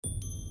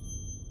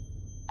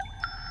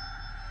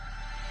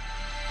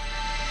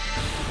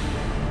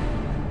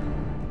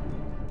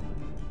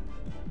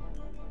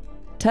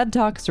TED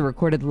Talks are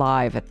recorded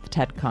live at the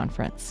TED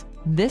Conference.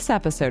 This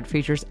episode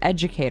features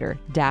educator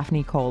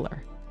Daphne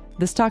Koller.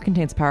 This talk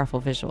contains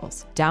powerful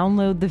visuals.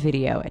 Download the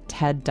video at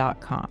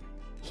TED.com.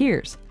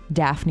 Here's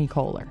Daphne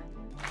Koller.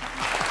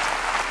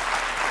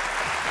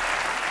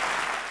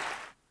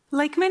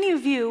 Like many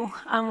of you,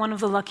 I'm one of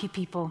the lucky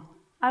people.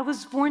 I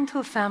was born to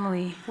a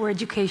family where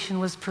education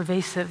was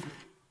pervasive.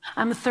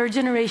 I'm a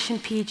third-generation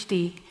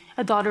PhD,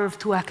 a daughter of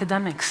two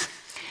academics.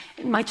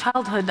 In my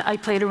childhood, I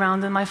played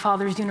around in my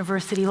father's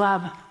university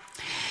lab.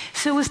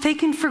 So it was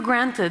taken for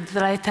granted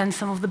that I attend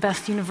some of the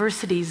best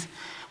universities,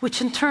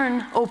 which in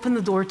turn opened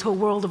the door to a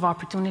world of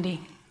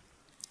opportunity.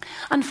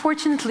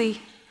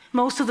 Unfortunately,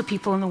 most of the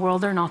people in the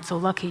world are not so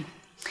lucky.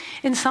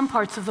 In some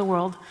parts of the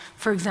world,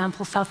 for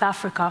example, South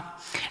Africa,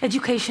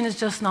 education is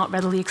just not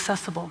readily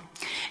accessible.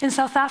 In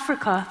South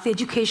Africa, the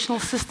educational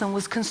system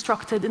was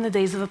constructed in the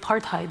days of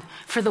apartheid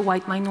for the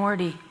white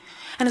minority.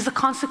 And as a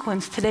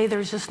consequence, today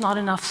there's just not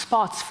enough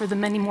spots for the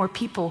many more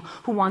people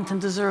who want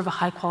and deserve a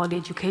high-quality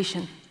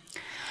education.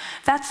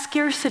 That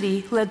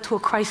scarcity led to a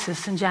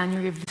crisis in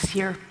January of this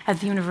year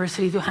at the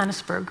University of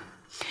Johannesburg.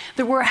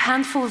 There were a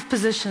handful of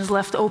positions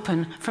left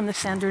open from the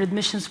standard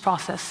admissions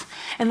process,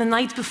 and the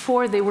night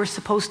before they were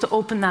supposed to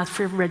open that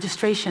for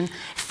registration,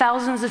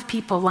 thousands of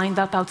people lined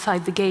up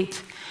outside the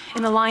gate,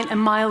 in a line a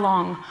mile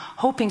long,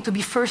 hoping to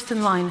be first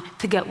in line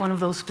to get one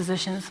of those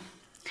positions.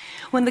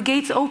 When the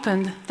gates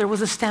opened, there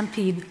was a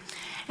stampede,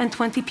 and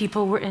 20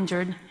 people were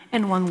injured,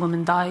 and one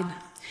woman died.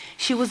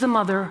 She was a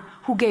mother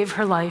who gave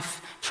her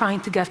life trying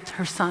to get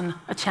her son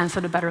a chance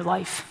at a better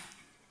life.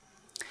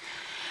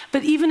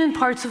 But even in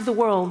parts of the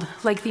world,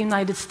 like the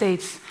United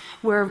States,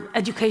 where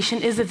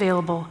education is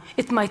available,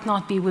 it might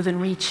not be within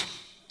reach.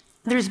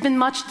 There's been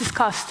much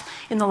discussed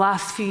in the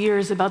last few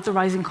years about the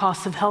rising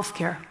costs of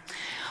healthcare.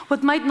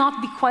 What might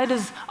not be quite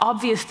as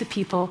obvious to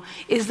people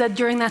is that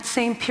during that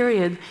same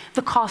period,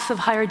 the costs of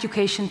higher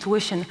education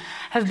tuition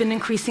have been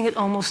increasing at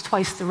almost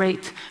twice the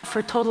rate, for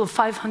a total of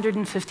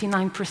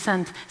 559%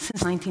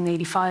 since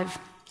 1985.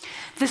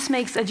 This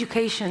makes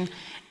education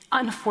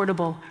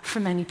unaffordable for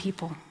many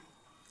people.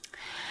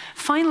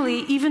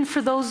 Finally, even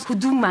for those who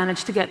do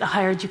manage to get a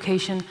higher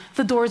education,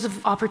 the doors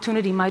of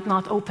opportunity might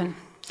not open.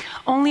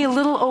 Only a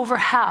little over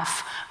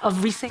half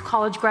of recent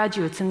college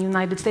graduates in the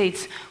United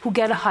States who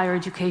get a higher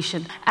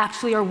education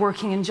actually are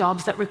working in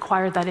jobs that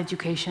require that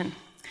education.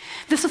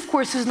 This, of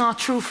course, is not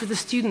true for the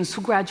students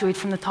who graduate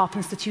from the top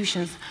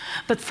institutions,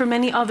 but for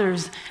many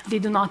others, they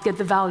do not get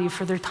the value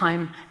for their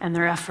time and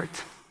their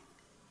effort.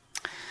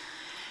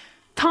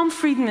 Tom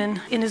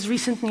Friedman, in his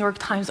recent New York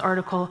Times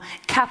article,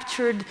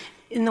 captured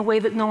in a way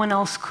that no one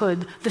else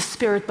could the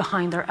spirit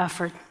behind our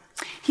effort.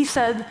 He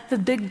said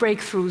that big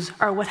breakthroughs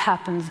are what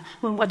happens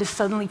when what is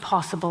suddenly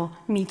possible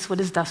meets what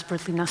is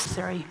desperately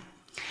necessary.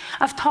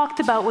 I've talked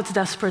about what's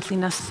desperately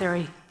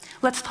necessary.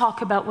 Let's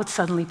talk about what's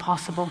suddenly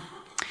possible.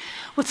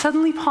 What's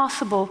suddenly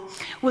possible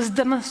was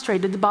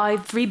demonstrated by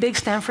 3 big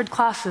Stanford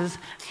classes,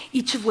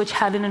 each of which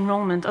had an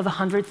enrollment of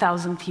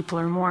 100,000 people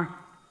or more.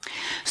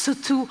 So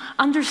to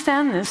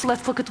understand this,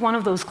 let's look at one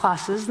of those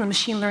classes, the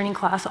machine learning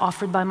class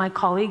offered by my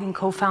colleague and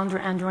co-founder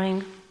Andrew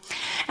Ng.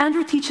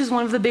 Andrew teaches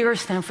one of the bigger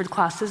Stanford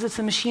classes. It's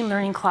a machine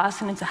learning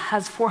class, and it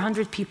has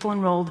 400 people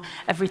enrolled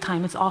every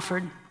time it's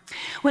offered.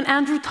 When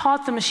Andrew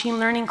taught the machine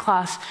learning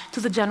class to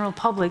the general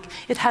public,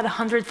 it had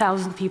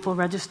 100,000 people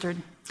registered.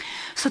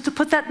 So to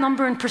put that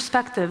number in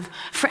perspective,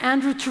 for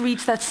Andrew to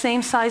reach that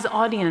same size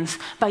audience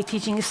by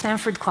teaching a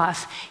Stanford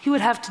class, he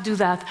would have to do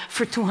that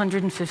for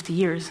 250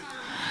 years.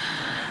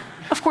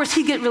 Of course,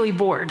 he'd get really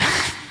bored.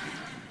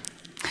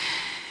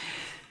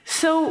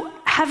 So,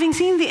 having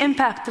seen the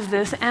impact of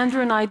this,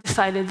 Andrew and I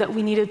decided that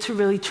we needed to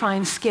really try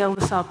and scale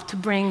this up to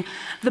bring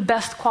the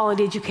best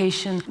quality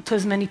education to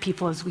as many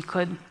people as we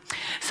could.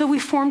 So we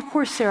formed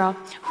Coursera,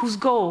 whose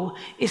goal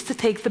is to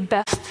take the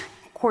best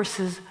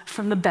courses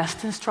from the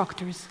best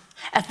instructors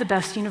at the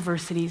best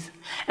universities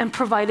and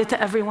provide it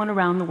to everyone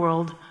around the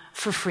world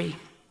for free.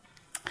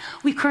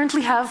 We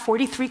currently have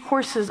 43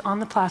 courses on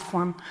the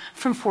platform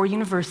from 4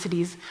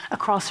 universities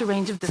across a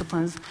range of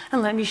disciplines,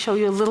 and let me show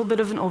you a little bit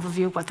of an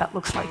overview of what that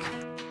looks like.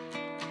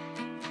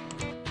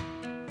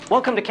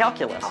 Welcome to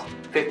Calculus.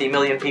 50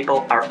 million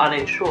people are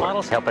uninsured.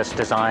 Models help us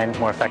design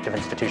more effective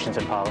institutions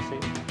and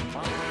policies.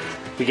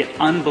 We get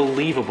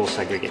unbelievable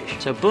segregation.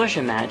 So Bush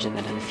imagined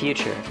that in the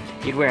future,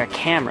 you'd wear a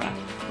camera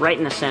right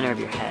in the center of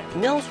your head.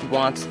 Mills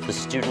wants the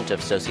student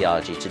of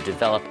sociology to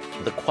develop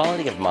the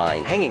quality of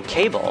mind. Hanging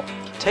cable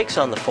takes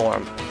on the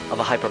form of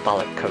a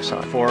hyperbolic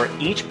cosine. For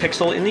each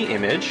pixel in the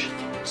image,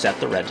 set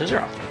the red to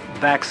 0.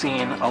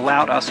 Vaccine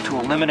allowed us to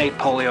eliminate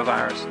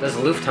poliovirus. Does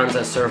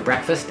Lufthansa serve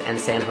breakfast in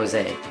San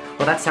Jose?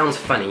 Well, that sounds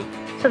funny.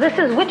 So this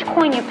is which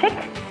coin you pick,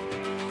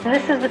 and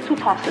this is the 2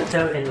 tosses.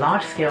 So in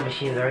large-scale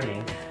machine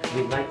learning,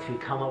 we'd like to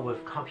come up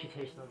with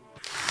computational...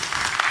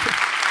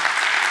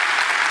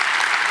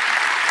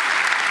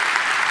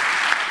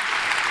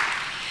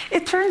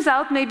 It turns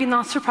out, maybe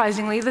not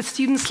surprisingly, that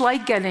students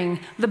like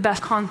getting the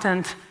best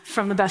content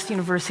from the best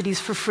universities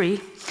for free.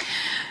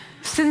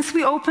 Since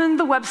we opened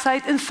the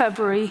website in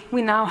February,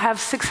 we now have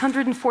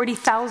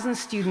 640,000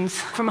 students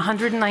from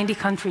 190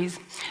 countries.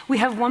 We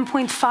have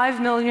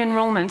 1.5 million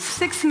enrollments.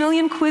 6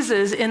 million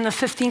quizzes in the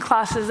 15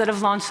 classes that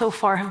have launched so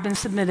far have been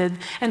submitted,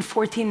 and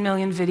 14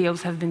 million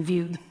videos have been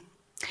viewed.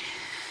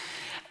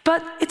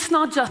 But it's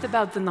not just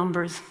about the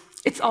numbers.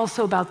 It's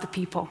also about the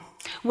people.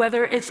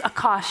 Whether it's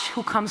Akash,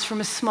 who comes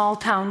from a small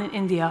town in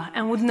India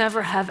and would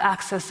never have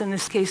access, in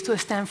this case, to a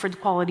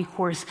Stanford quality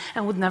course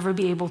and would never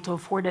be able to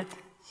afford it.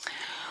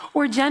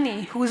 Or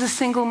Jenny, who is a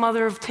single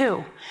mother of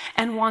 2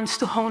 and wants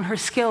to hone her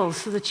skills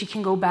so that she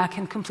can go back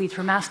and complete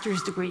her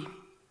master's degree.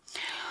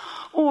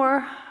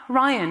 Or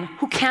Ryan,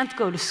 who can't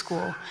go to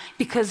school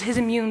because his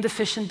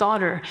immune-deficient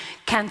daughter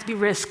can't be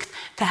risked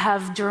to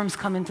have germs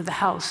come into the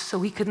house,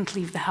 so he couldn't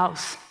leave the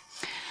house.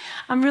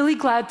 I'm really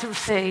glad to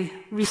say,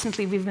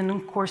 recently we've been in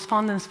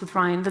correspondence with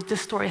Ryan, that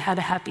this story had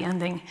a happy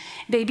ending.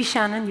 Baby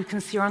Shannon, you can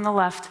see her on the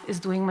left,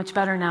 is doing much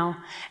better now,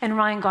 and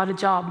Ryan got a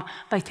job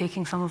by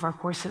taking some of our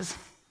courses.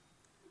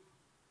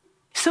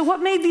 So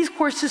what made these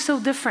courses so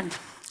different?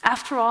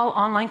 After all,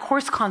 online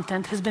course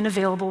content has been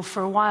available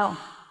for a while.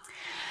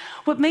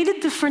 What made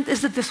it different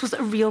is that this was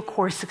a real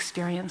course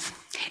experience.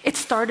 It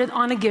started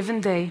on a given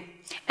day,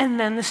 and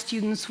then the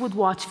students would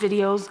watch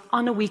videos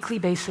on a weekly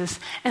basis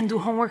and do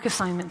homework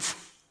assignments.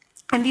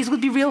 And these would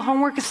be real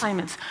homework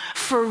assignments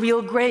for a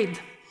real grade,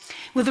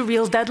 with a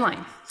real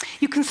deadline.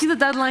 You can see the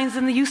deadlines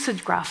in the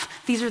usage graph.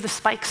 These are the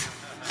spikes,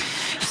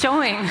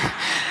 showing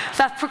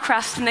that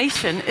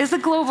procrastination is a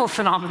global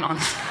phenomenon.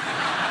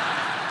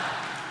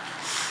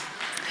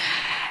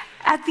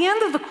 At the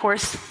end of the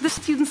course, the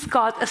students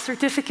got a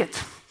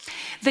certificate.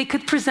 They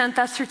could present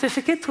that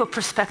certificate to a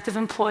prospective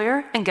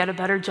employer and get a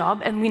better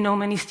job, and we know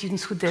many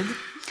students who did.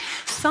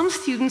 Some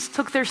students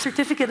took their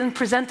certificate and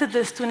presented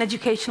this to an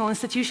educational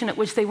institution at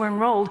which they were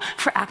enrolled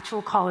for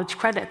actual college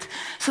credit.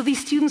 So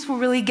these students were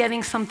really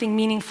getting something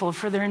meaningful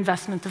for their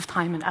investment of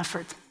time and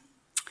effort.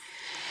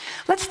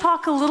 Let's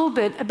talk a little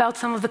bit about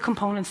some of the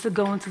components that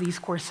go into these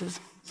courses.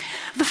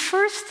 The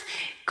first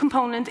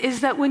component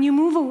is that when you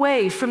move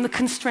away from the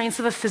constraints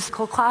of a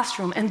physical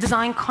classroom and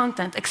design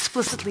content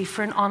explicitly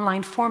for an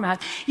online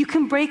format, you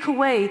can break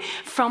away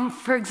from,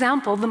 for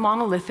example, the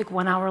monolithic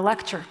 1-hour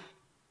lecture.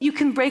 You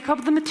can break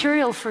up the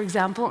material, for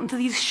example, into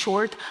these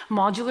short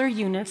modular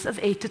units of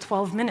 8 to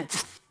 12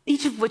 minutes,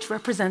 each of which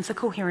represents a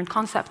coherent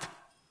concept.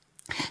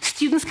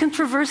 Students can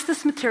traverse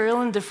this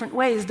material in different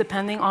ways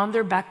depending on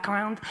their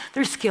background,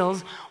 their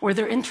skills, or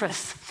their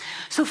interests.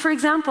 So, for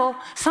example,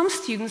 some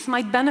students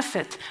might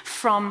benefit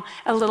from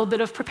a little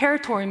bit of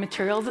preparatory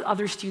material that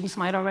other students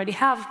might already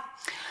have.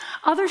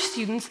 Other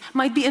students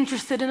might be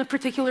interested in a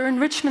particular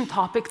enrichment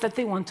topic that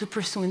they want to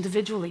pursue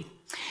individually.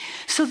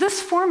 So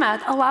this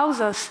format allows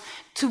us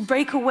to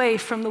break away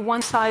from the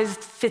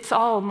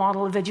one-size-fits-all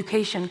model of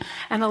education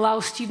and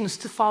allow students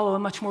to follow a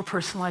much more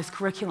personalized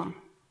curriculum.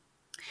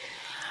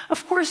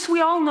 Of course,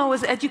 we all know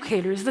as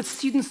educators that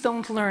students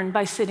don't learn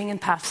by sitting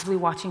and passively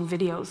watching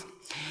videos.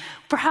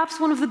 Perhaps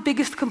one of the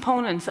biggest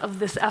components of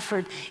this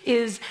effort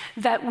is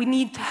that we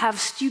need to have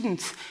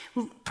students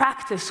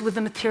practice with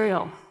the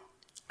material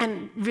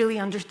and really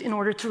in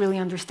order to really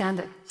understand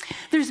it.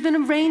 There's been a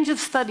range of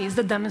studies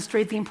that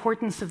demonstrate the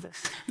importance of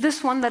this.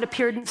 This one that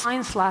appeared in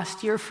Science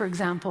last year, for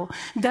example,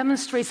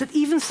 demonstrates that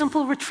even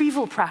simple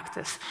retrieval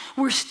practice,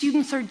 where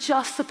students are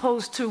just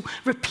supposed to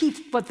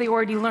repeat what they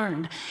already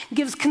learned,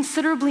 gives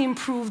considerably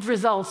improved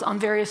results on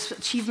various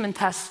achievement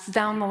tests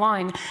down the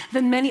line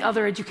than many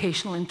other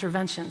educational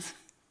interventions.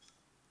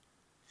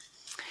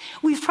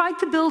 We've tried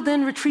to build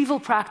in retrieval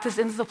practice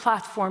into the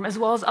platform as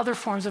well as other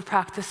forms of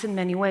practice in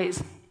many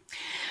ways.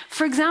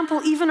 For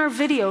example, even our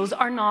videos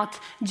are not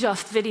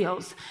just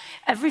videos.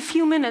 Every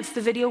few minutes, the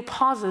video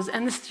pauses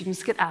and the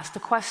students get asked a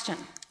question.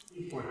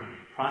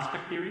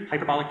 Prospect theory,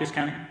 hyperbolic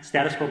discounting,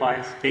 status quo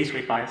bias, base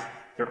rate bias,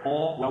 they're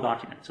all well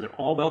documented. So they're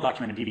all well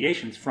documented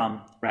deviations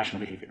from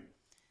rational behavior.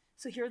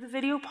 So here the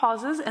video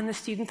pauses and the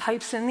student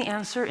types in the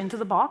answer into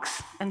the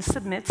box and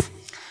submits.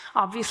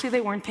 Obviously,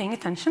 they weren't paying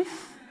attention.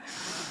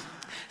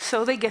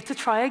 So they get to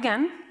try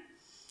again.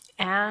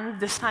 And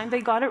this time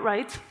they got it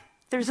right.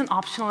 There's an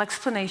optional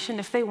explanation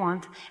if they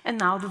want, and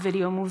now the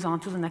video moves on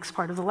to the next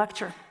part of the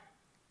lecture.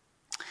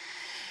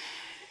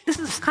 This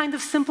is a kind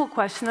of simple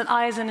question that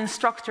I, as an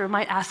instructor,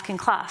 might ask in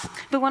class.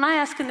 But when I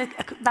ask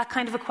that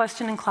kind of a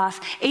question in class,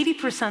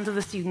 80% of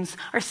the students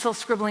are still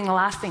scribbling the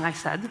last thing I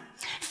said.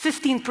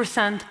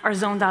 15% are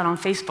zoned out on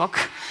Facebook.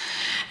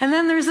 And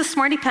then there's a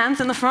smarty pants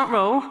in the front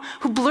row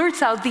who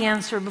blurts out the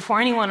answer before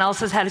anyone else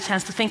has had a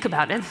chance to think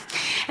about it.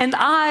 And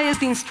I, as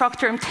the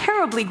instructor, am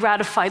terribly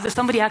gratified that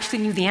somebody actually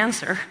knew the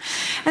answer.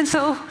 And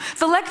so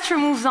the lecture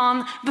moves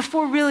on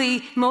before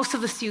really most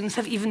of the students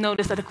have even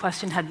noticed that a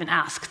question had been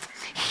asked.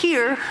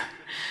 Here,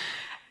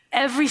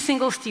 every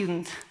single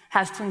student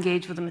has to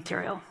engage with the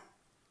material.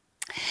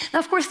 Now,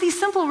 of course, these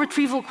simple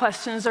retrieval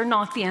questions are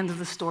not the end of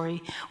the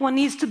story. One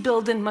needs to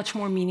build in much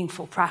more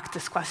meaningful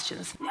practice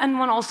questions. And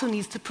one also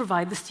needs to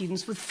provide the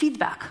students with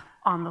feedback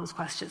on those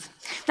questions.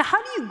 Now,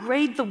 how do you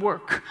grade the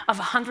work of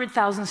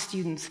 100,000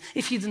 students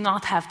if you do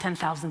not have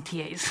 10,000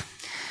 TAs?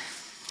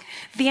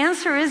 The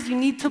answer is you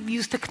need to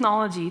use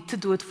technology to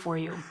do it for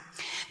you.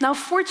 Now,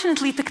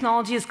 fortunately,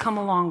 technology has come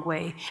a long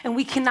way, and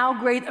we can now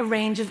grade a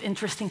range of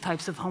interesting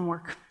types of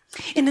homework.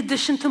 In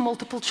addition to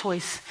multiple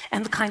choice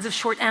and the kinds of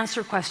short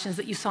answer questions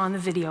that you saw in the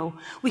video,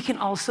 we can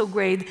also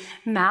grade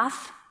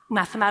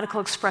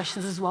mathematical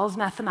expressions, as well as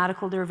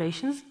mathematical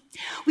derivations.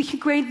 We can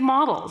grade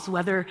models,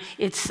 whether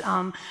it's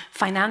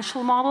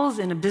financial models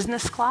in a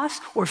business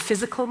class or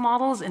physical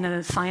models in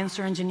a science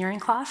or engineering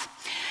class.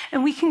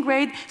 And we can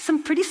grade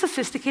some pretty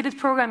sophisticated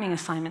programming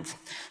assignments.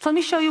 So let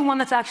me show you one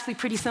that's actually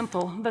pretty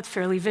simple, but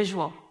fairly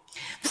visual.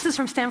 This is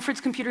from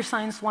Stanford's Computer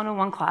Science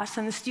 101 class,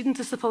 and the student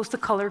is supposed to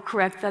color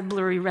correct that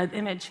blurry red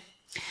image.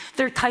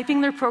 They're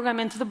typing their program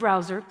into the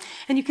browser,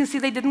 and you can see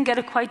they didn't get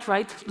it quite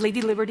right.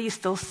 Lady Liberty is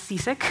still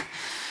seasick.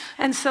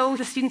 And so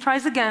the student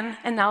tries again,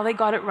 and now they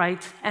got it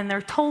right, and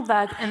they're told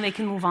that, and they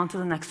can move on to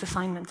the next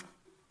assignment.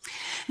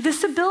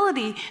 This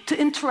ability to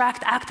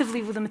interact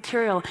actively with the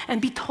material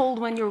and be told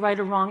when you're right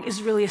or wrong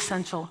is really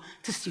essential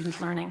to student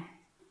learning.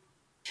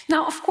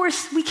 Now, of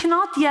course, we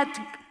cannot yet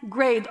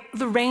grade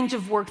the range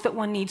of work that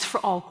one needs for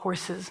all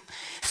courses.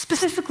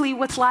 Specifically,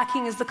 what's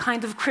lacking is the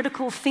kind of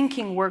critical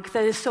thinking work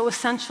that is so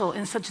essential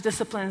in such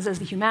disciplines as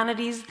the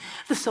humanities,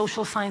 the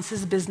social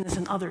sciences, business,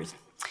 and others.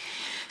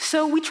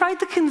 So we tried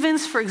to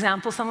convince, for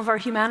example, some of our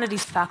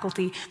humanities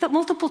faculty that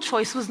multiple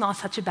choice was not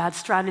such a bad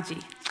strategy.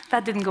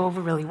 That didn't go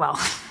over really well.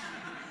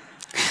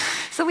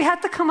 So we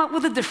had to come up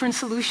with a different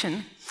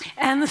solution.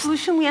 And the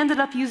solution we ended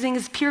up using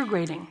is peer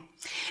grading.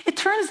 It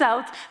turns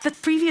out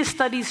that previous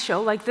studies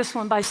show, like this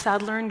one by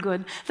Sadler and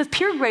Good, that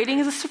peer grading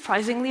is a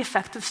surprisingly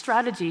effective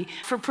strategy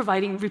for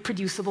providing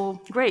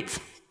reproducible grades.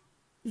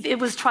 It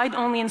was tried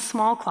only in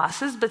small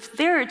classes, but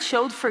there it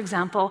showed, for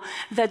example,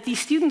 that the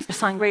student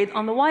assigned grade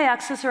on the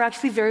y-axis are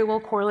actually very well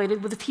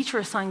correlated with the teacher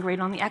assigned grade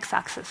on the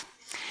x-axis.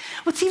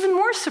 What's even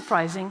more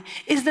surprising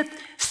is that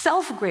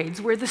self-grades,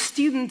 where the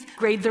student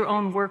grade their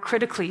own work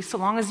critically, so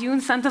long as you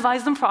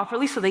incentivize them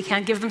properly so they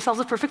can't give themselves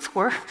a perfect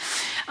score,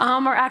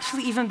 are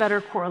actually even better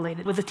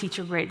correlated with the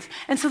teacher grades.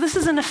 And so this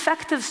is an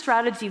effective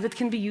strategy that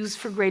can be used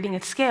for grading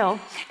at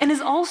scale, and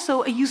is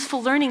also a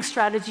useful learning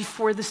strategy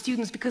for the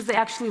students because they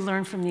actually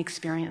learn from the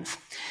experience.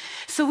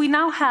 So we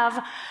now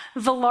have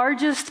the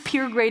largest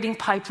peer grading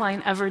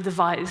pipeline ever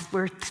devised,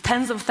 where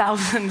tens of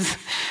thousands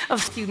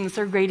of students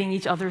are grading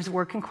each other's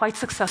work, and quite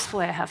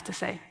successfully, I have to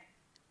say.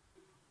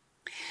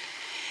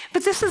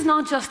 But this is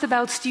not just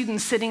about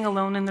students sitting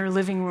alone in their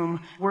living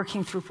room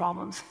working through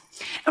problems.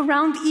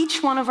 Around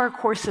each one of our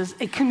courses,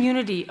 a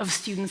community of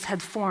students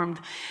had formed,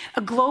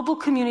 a global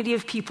community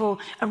of people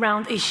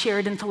around a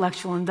shared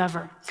intellectual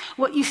endeavor.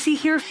 What you see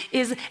here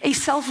is a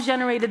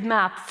self-generated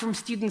map from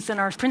students in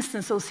our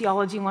Princeton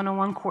Sociology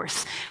 101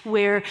 course,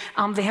 where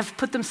they have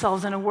put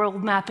themselves on a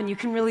world map, and you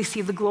can really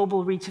see the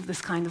global reach of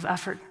this kind of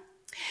effort.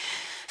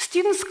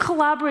 Students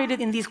collaborated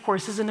in these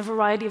courses in a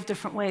variety of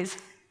different ways.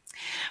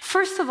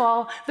 First of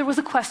all, there was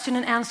a question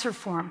and answer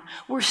form,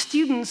 where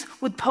students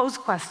would pose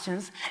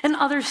questions and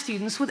other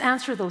students would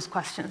answer those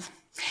questions.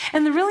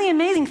 And the really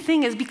amazing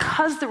thing is,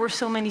 because there were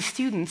so many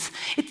students,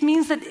 it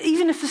means that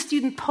even if a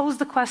student posed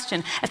the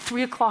question at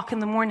 3 o'clock in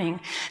the morning,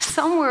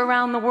 somewhere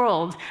around the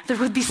world, there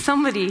would be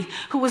somebody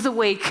who was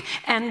awake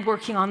and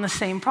working on the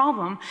same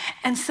problem.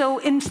 And so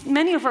in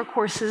many of our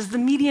courses, the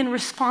median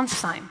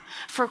response time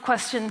for a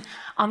question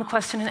on the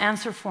question and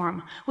answer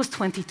form was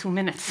 22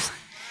 minutes,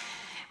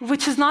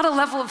 which is not a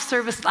level of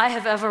service that I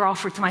have ever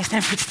offered to my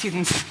Stanford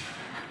students.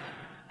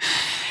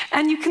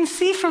 And you can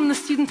see from the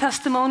student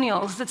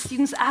testimonials that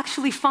students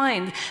actually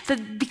find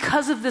that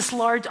because of this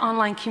large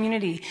online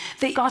community,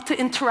 they got to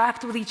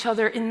interact with each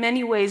other in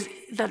many ways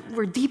that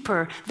were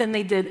deeper than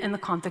they did in the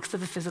context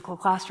of a physical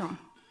classroom.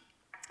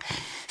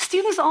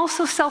 Students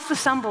also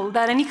self-assembled,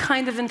 without any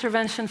kind of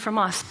intervention from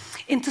us,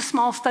 into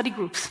small study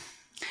groups.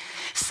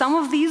 Some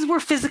of these were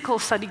physical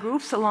study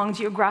groups along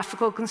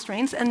geographical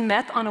constraints and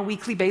met on a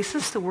weekly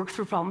basis to work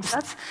through problem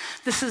sets.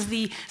 This is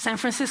the San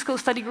Francisco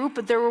study group,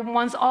 but there were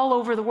ones all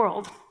over the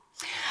world.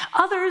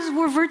 Others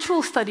were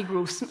virtual study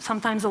groups,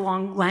 sometimes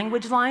along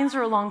language lines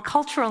or along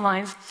cultural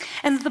lines.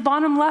 And at the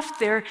bottom left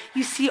there,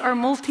 you see our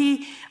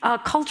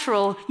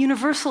multicultural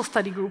universal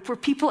study group, where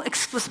people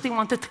explicitly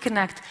wanted to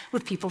connect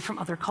with people from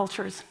other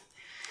cultures.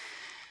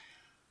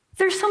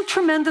 There's some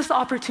tremendous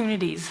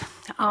opportunities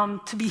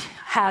to be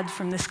had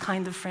from this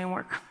kind of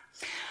framework.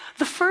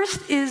 The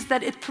first is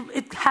that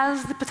it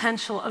has the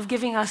potential of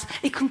giving us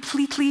a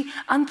completely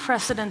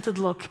unprecedented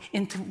look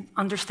into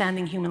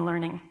understanding human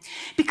learning,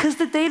 because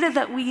the data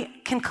that we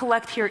can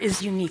collect here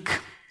is unique.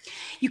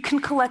 You can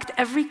collect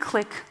every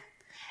click,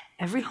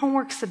 every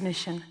homework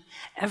submission,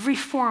 every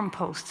forum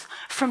post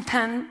from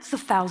tens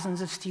of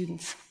thousands of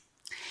students.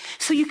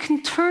 So you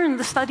can turn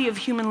the study of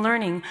human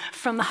learning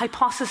from the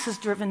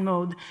hypothesis-driven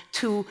mode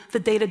to the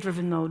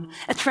data-driven mode,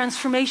 a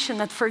transformation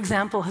that, for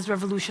example, has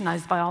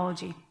revolutionized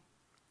biology.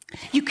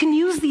 You can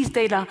use these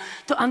data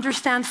to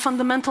understand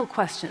fundamental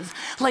questions,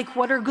 like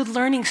what are good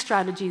learning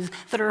strategies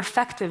that are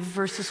effective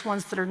versus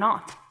ones that are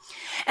not?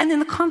 And in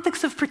the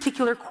context of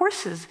particular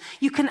courses,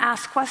 you can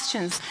ask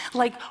questions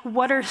like,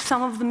 what are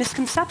some of the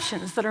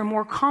misconceptions that are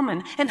more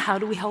common, and how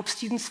do we help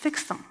students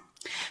fix them?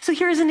 So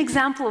here's an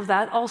example of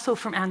that, also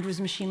from Andrew's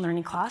machine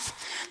learning class.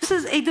 This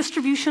is a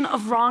distribution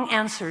of wrong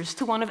answers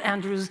to one of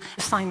Andrew's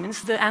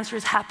assignments. The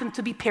answers happen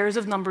to be pairs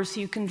of numbers,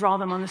 so you can draw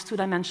them on this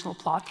two-dimensional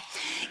plot.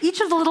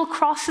 Each of the little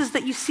crosses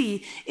that you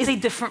see is a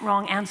different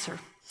wrong answer.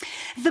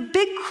 The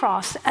big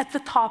cross at the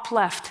top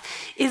left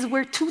is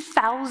where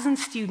 2,000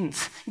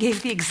 students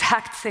gave the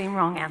exact same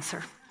wrong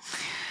answer.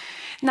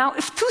 Now,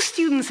 if 2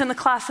 students in a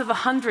class of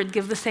 100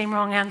 give the same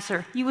wrong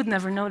answer, you would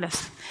never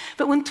notice.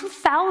 But when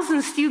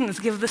 2,000 students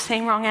give the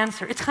same wrong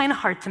answer, it's kind of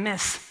hard to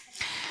miss.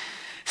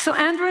 So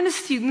Andrew and his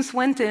students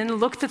went in,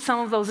 looked at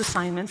some of those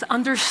assignments,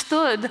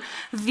 understood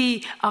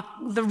the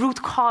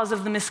root cause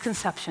of the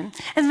misconception,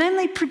 and then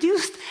they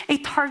produced a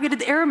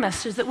targeted error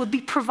message that would be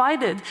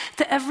provided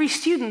to every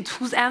student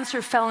whose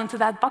answer fell into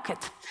that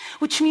bucket,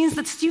 which means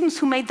that students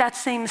who made that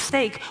same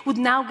mistake would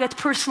now get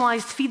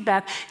personalized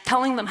feedback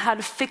telling them how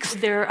to fix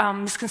their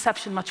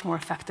misconception much more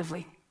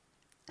effectively.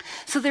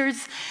 So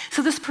this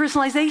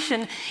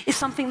personalization is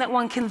something that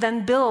one can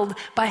then build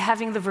by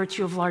having the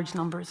virtue of large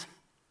numbers.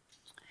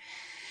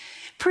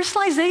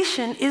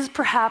 Personalization is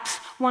perhaps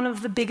one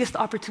of the biggest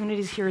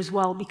opportunities here as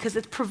well, because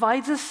it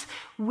provides us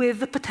with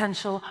the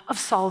potential of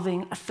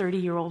solving a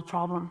 30-year-old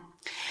problem.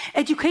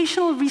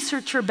 Educational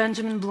researcher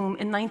Benjamin Bloom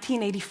in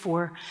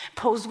 1984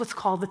 posed what's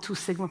called the 2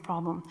 sigma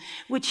problem,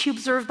 which he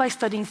observed by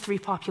studying 3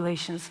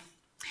 populations.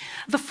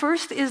 The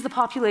first is the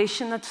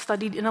population that's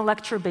studied in a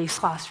lecture-based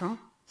classroom.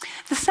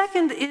 The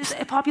second is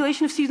a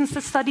population of students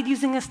that studied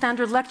using a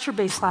standard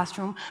lecture-based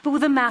classroom, but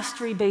with a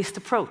mastery-based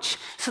approach,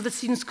 so that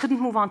students couldn't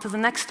move on to the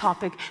next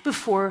topic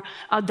before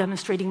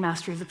demonstrating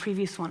mastery of the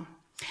previous one.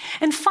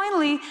 And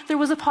finally, there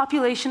was a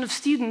population of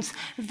students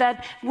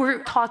that were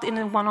taught in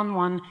a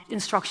one-on-one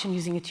instruction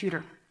using a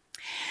tutor.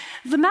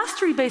 The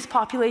mastery-based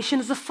population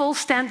is a full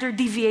standard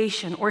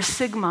deviation, or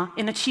sigma,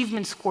 in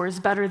achievement scores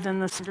better than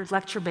the standard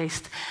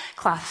lecture-based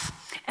class.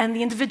 And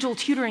the individual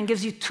tutoring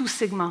gives you 2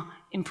 sigma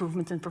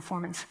improvement in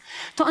performance.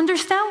 To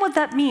understand what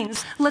that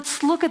means,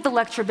 let's look at the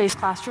lecture-based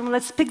classroom.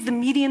 Let's pick the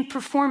median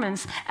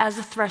performance as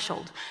a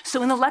threshold.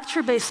 So in the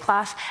lecture-based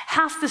class,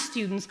 half the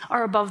students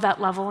are above that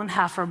level and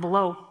half are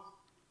below.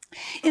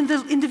 In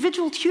the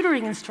individual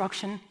tutoring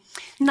instruction,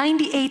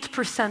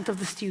 98% of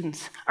the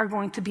students are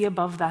going to be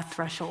above that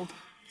threshold.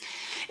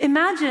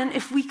 Imagine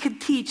if we could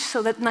teach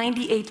so that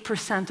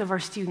 98% of our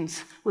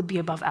students would be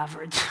above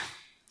average.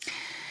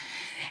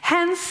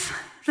 Hence,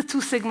 the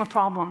 2 sigma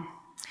problem.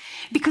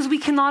 Because we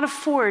cannot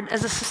afford,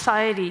 as a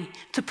society,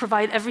 to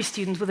provide every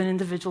student with an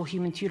individual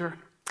human tutor.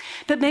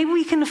 But maybe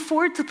we can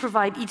afford to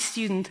provide each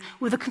student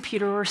with a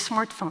computer or a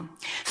smartphone.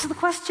 So the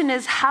question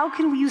is, how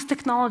can we use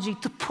technology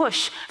to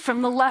push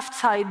from the left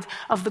side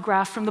of the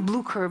graph, from the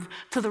blue curve,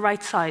 to the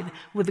right side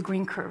with the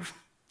green curve?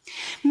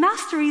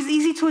 Mastery is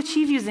easy to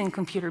achieve using a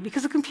computer,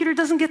 because a computer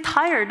doesn't get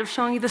tired of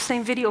showing you the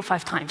same video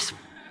 5 times.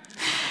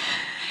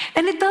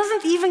 And it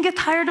doesn't even get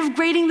tired of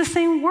grading the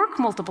same work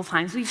multiple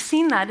times. We've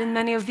seen that in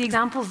many of the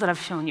examples that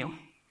I've shown you.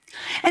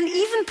 And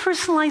even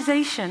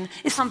personalization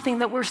is something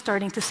that we're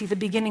starting to see the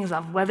beginnings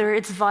of, whether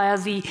it's via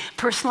the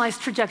personalized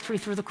trajectory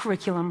through the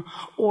curriculum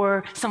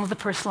or some of the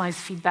personalized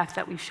feedback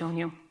that we've shown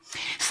you.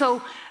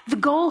 So the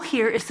goal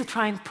here is to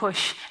try and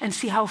push and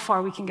see how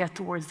far we can get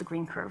towards the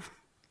green curve.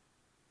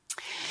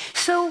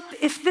 So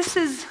if this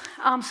is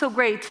so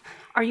great,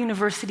 are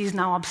universities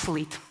now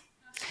obsolete?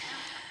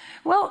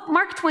 Well,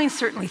 Mark Twain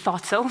certainly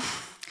thought so.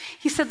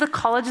 He said that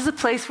college is a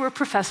place where a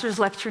professor's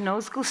lecture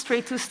notes go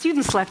straight to a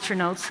student's lecture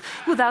notes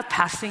without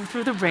passing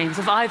through the brains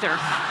of either.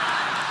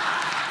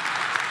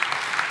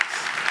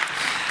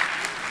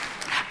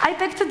 I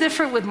beg to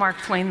differ with Mark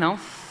Twain, though.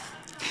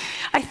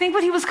 I think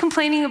what he was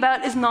complaining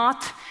about is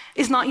not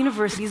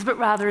universities, but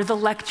rather the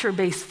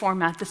lecture-based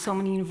format that so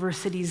many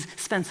universities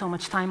spend so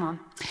much time on.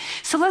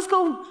 So let's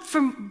go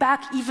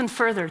back even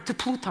further to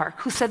Plutarch,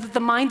 who said that the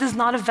mind is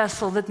not a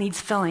vessel that needs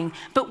filling,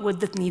 but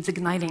wood that needs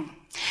igniting.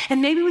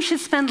 And maybe we should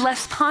spend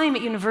less time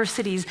at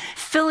universities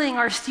filling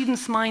our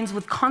students' minds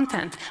with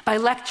content by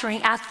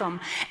lecturing at them,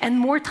 and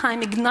more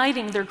time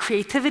igniting their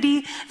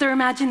creativity, their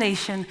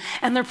imagination,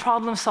 and their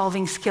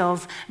problem-solving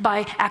skills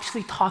by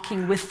actually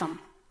talking with them.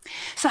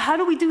 So how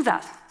do we do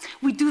that?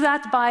 We do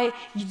that by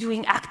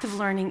doing active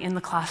learning in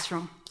the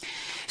classroom.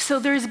 So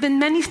there's been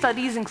many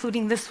studies,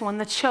 including this one,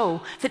 that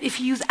show that if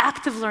you use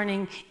active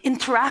learning,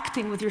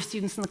 interacting with your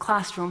students in the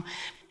classroom,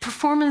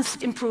 performance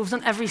improves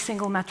on every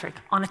single metric,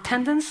 on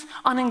attendance,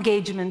 on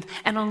engagement,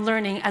 and on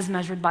learning as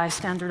measured by a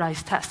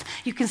standardized test.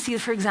 You can see,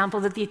 for example,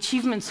 that the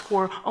achievement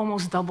score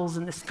almost doubles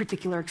in this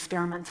particular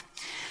experiment.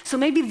 So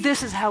maybe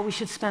this is how we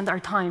should spend our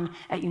time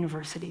at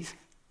universities.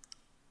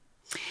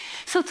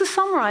 So to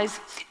summarize,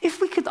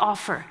 if we could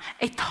offer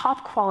a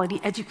top-quality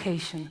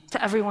education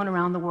to everyone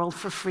around the world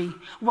for free,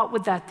 what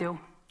would that do?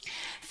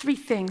 3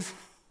 things.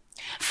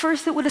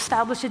 First, it would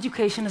establish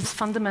education as a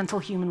fundamental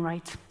human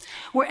right,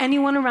 where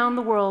anyone around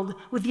the world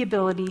with the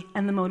ability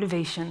and the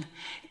motivation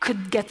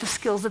could get the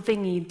skills that they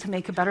need to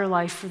make a better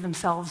life for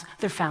themselves,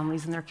 their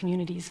families, and their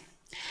communities.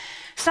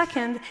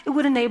 Second, it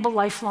would enable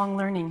lifelong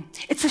learning.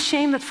 It's a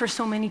shame that for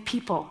so many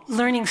people,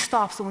 learning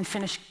stops when we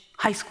finish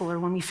high school or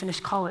when we finish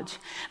college.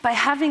 By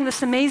having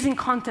this amazing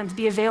content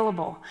be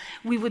available,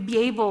 we would be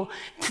able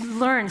to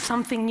learn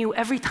something new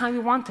every time we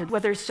wanted,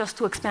 whether it's just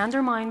to expand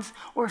our minds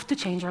or to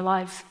change our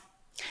lives.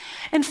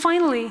 And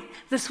finally,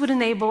 this would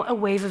enable a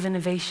wave of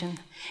innovation,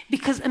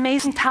 because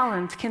amazing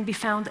talent can be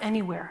found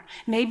anywhere.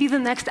 Maybe the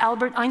next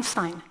Albert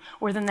Einstein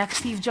or the next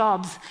Steve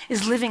Jobs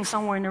is living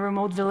somewhere in a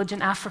remote village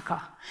in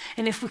Africa.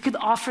 And if we could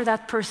offer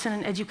that person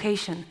an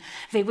education,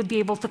 they would be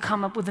able to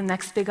come up with the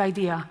next big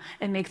idea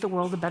and make the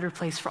world a better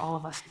place for all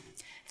of us.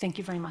 Thank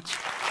you very much.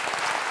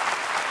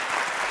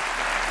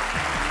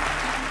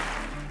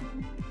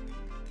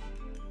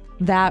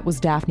 That was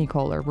Daphne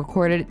Koller,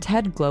 recorded at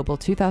TED Global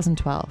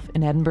 2012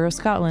 in Edinburgh,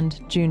 Scotland,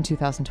 June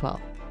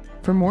 2012.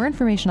 For more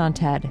information on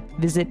TED,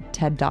 visit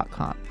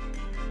TED.com.